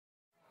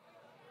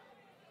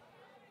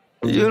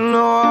You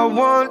know I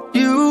want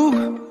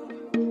you.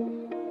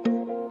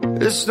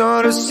 It's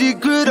not a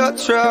secret I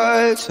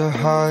try to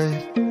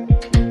hide.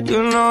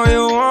 You know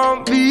you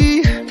want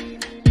me,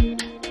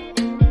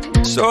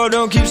 so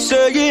don't keep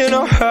saying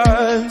our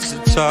hands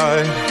are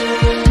tied.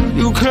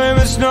 You claim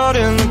it's not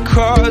in the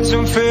cards,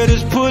 and fate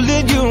is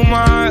pulling you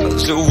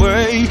miles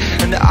away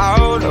and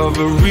out of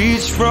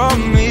reach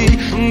from me.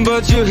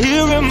 But you're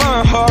here in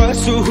my heart,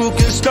 so who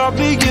can stop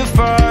me if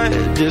I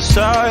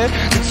decide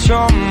that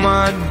you're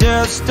my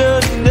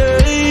destiny?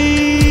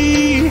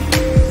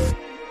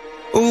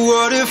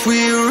 What if we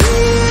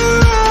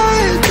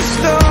rewrite the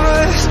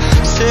stars?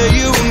 Say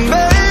you were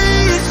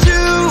made to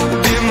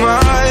be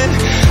mine.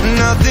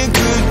 Nothing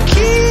could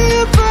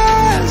keep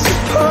us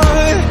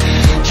apart.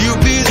 You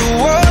be the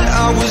one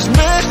I was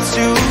meant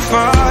to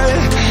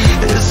find.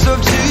 It's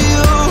up to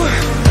you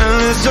and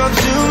it's up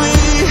to me.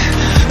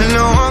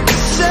 No one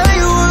can say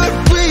what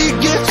we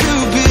get to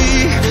be.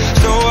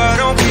 So why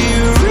don't we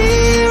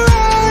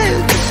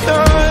rewrite the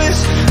stars?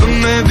 Or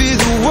maybe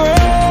the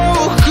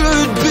world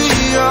could be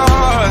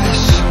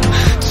ours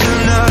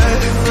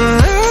tonight.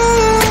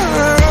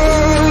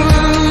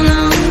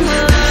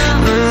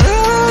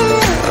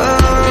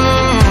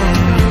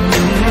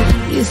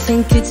 You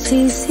think it's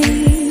easy?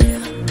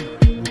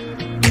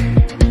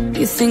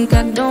 You think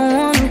I don't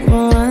wanna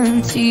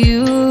run to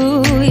you,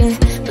 yeah.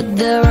 But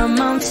there are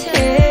mountains,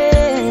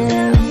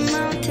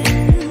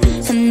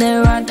 and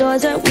there are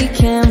doors that we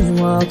can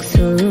walk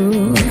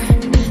through.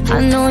 I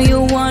know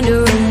you're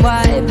wondering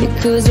why,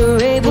 because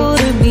we're able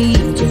to be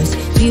just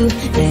you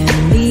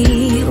and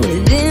me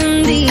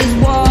within these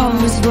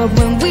walls. But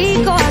when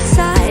we go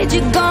outside,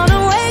 you're gonna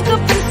wake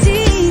up and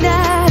see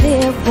that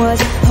it was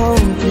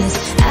hopeless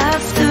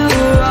after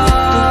all.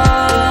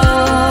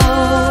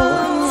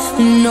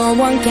 No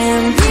one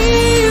can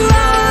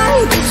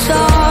rewrite the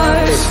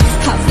stars.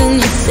 How can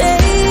you say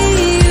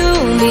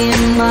you'll be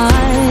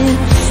mine?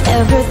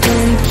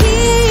 Everything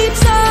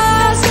keeps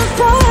us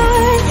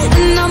apart,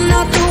 and I'm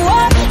not the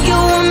one you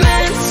were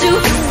meant to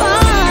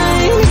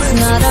find. It's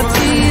not up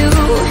to you,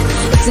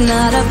 it's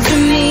not up to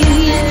me.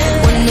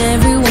 When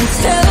everyone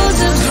tells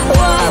us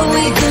what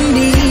we can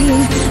be,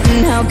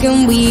 and how can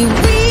we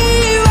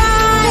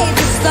rewrite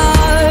the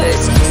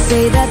stars?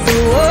 Say that the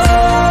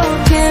world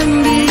can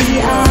be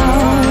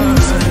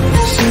ours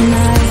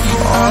tonight.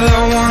 All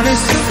I want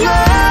is to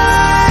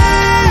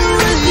fly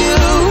with you.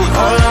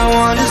 All I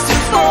want is to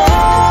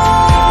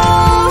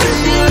fall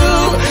with you.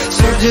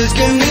 So just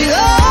give me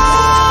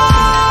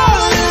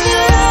all of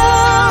you.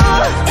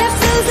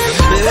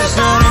 It's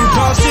not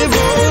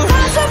impossible.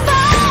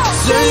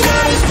 Say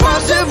that it's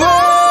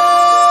possible.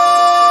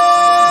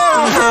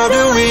 How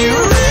do we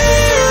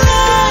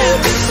rewrite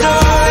the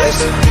stars?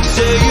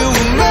 Say you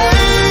were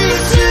made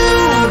to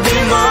be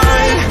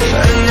mine,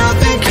 and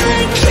nothing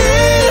can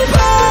keep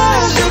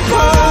us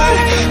apart.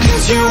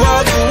 'Cause you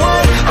are the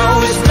one I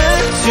was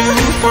meant to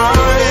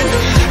find.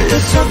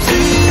 It's up to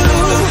you,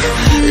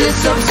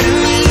 it's up to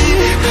me.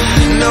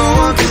 No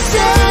one can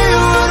say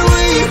what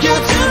we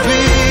get to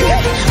be.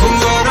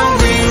 Why don't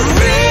we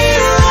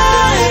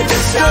rewrite the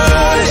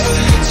stars?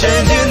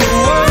 Changing the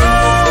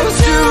world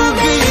to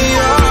be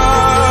ours.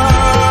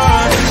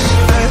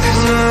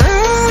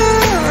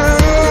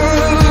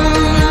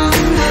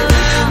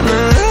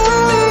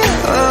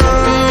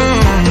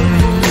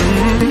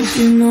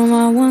 You know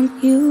I want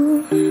you.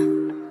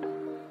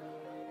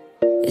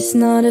 It's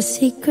not a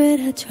secret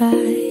I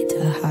try to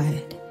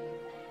hide,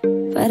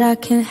 but I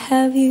can't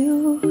have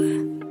you.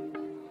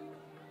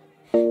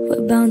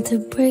 We're bound to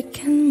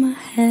break and my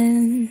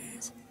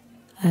hands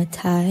are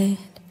tied.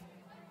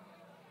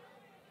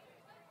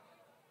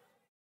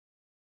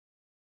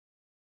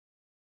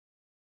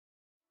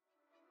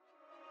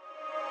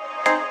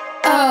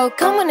 Oh,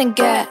 come on and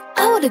get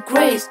out of the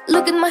grace.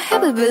 Look at my hair,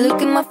 baby,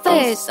 look at my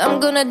face. I'm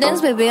gonna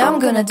dance, baby, I'm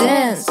gonna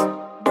dance.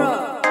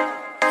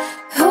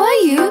 Who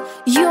are you?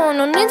 You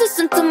don't need to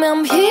listen to me,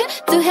 I'm here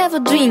to have a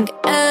drink.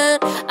 And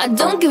I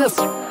don't give a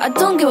I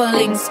don't give a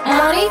links.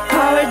 Money,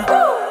 power,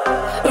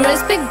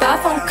 respect,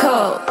 buff and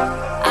call.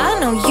 I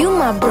know you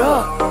my bro,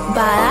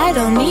 but I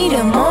don't need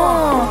it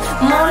more.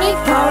 Money,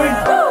 power,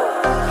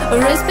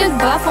 respect,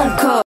 buff and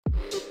call.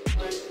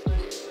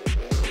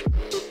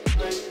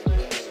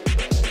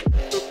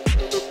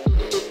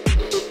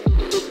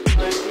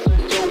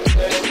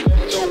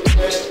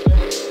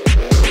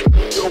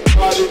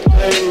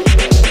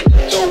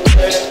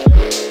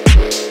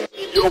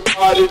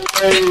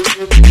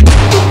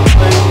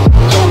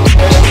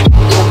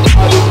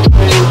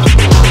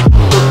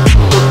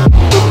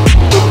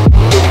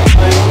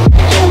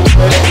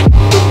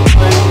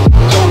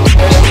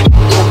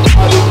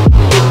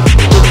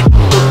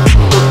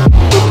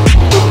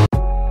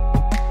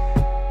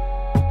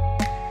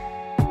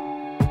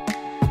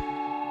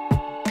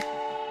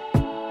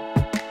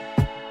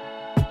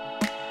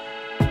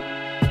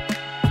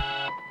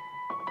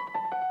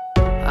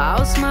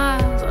 I'll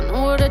smile, I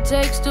know what it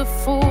takes to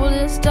fool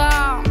this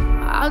town.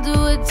 I'll do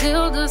it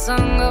till the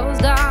sun goes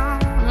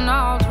down and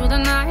all through the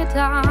night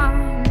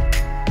time.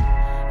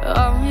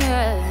 Oh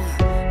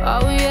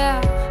yeah,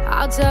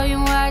 I'll tell you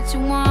what you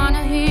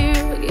wanna hear.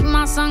 Keep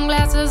my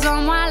sunglasses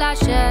on while I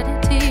shed a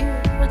tear.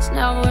 It's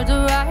never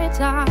the right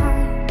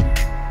time.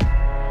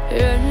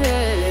 Yeah,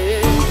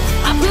 yeah.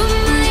 I put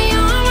my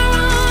arm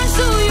around,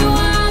 show you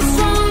how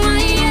strong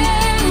I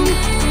am.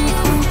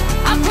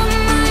 I put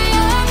my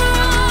arm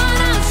around,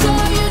 I'll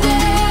show you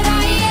that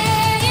I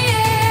am.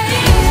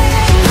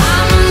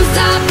 I'm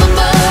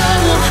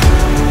unstoppable.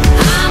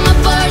 I'm a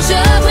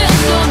Porsche with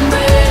no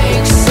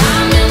brakes.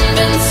 I'm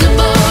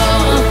invincible.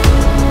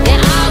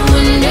 Yeah, I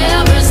win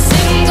every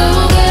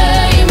single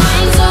game.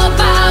 I'm so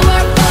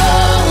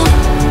powerful.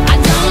 I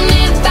don't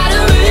need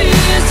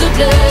batteries to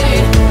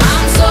play.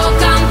 I'm so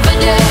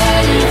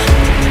confident.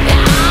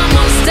 Yeah, I'm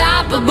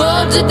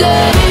unstoppable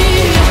today.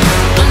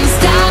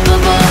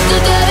 Unstoppable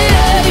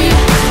today.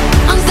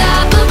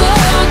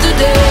 Unstoppable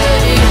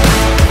today.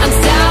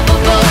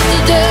 Unstoppable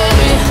today.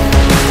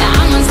 Yeah,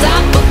 I'm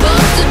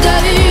unstoppable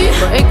today.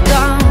 Break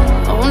down,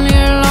 only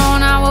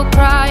alone I will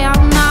cry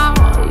out now.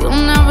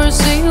 You'll never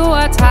see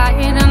what's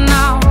hiding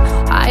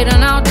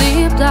out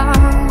deep down.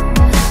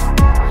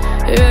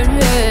 Yeah,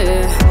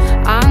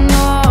 yeah. I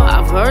know,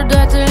 I've heard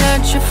that to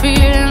let your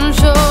feelings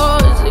show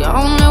is the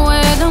only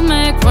way to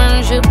make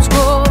friendships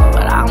grow,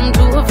 but I'm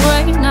too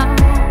afraid now.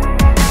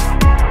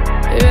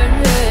 Yeah,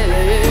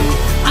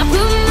 yeah. I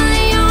put my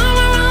arm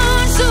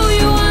around, show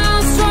you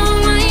how strong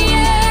I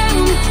am.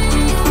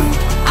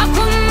 I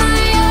put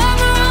my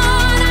arm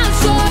around, I'll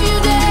show you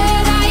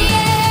that I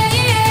am.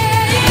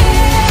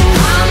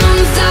 I'm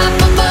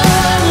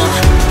unstoppable.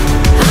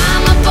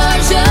 I'm a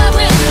Porsche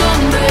with no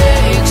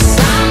brakes.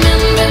 I'm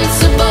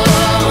invincible.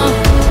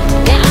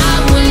 Yeah, I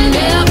win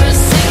every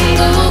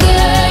single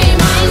game.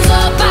 I'm so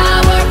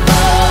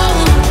powerful.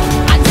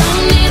 I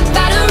don't need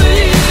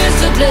batteries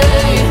to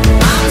play.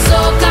 I'm so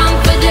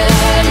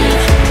confident.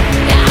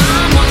 Yeah,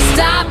 I'm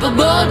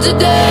unstoppable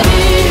today.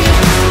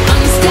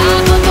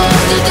 Unstoppable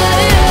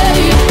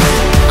today.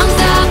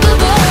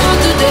 Unstoppable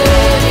today.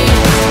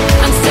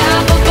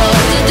 Unstoppable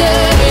today.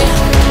 I'm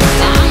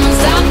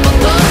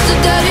unstoppable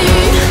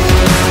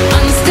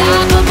today.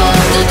 Unstoppable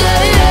today.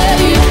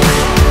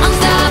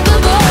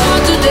 Unstoppable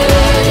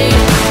today.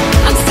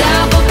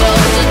 Unstoppable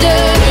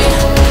today.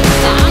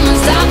 I'm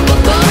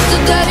unstoppable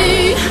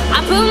today. I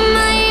put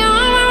my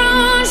arm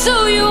around,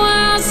 show you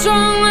how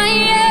strong I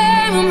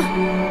am.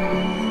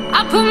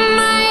 I put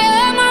my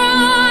arm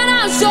around,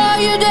 I'll show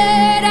you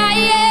that I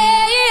am.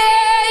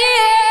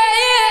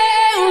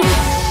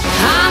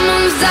 I'm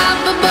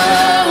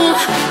unstoppable.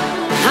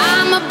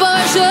 I'm a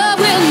Porsche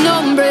with no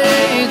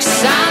brakes.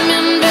 I'm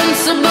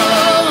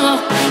invincible.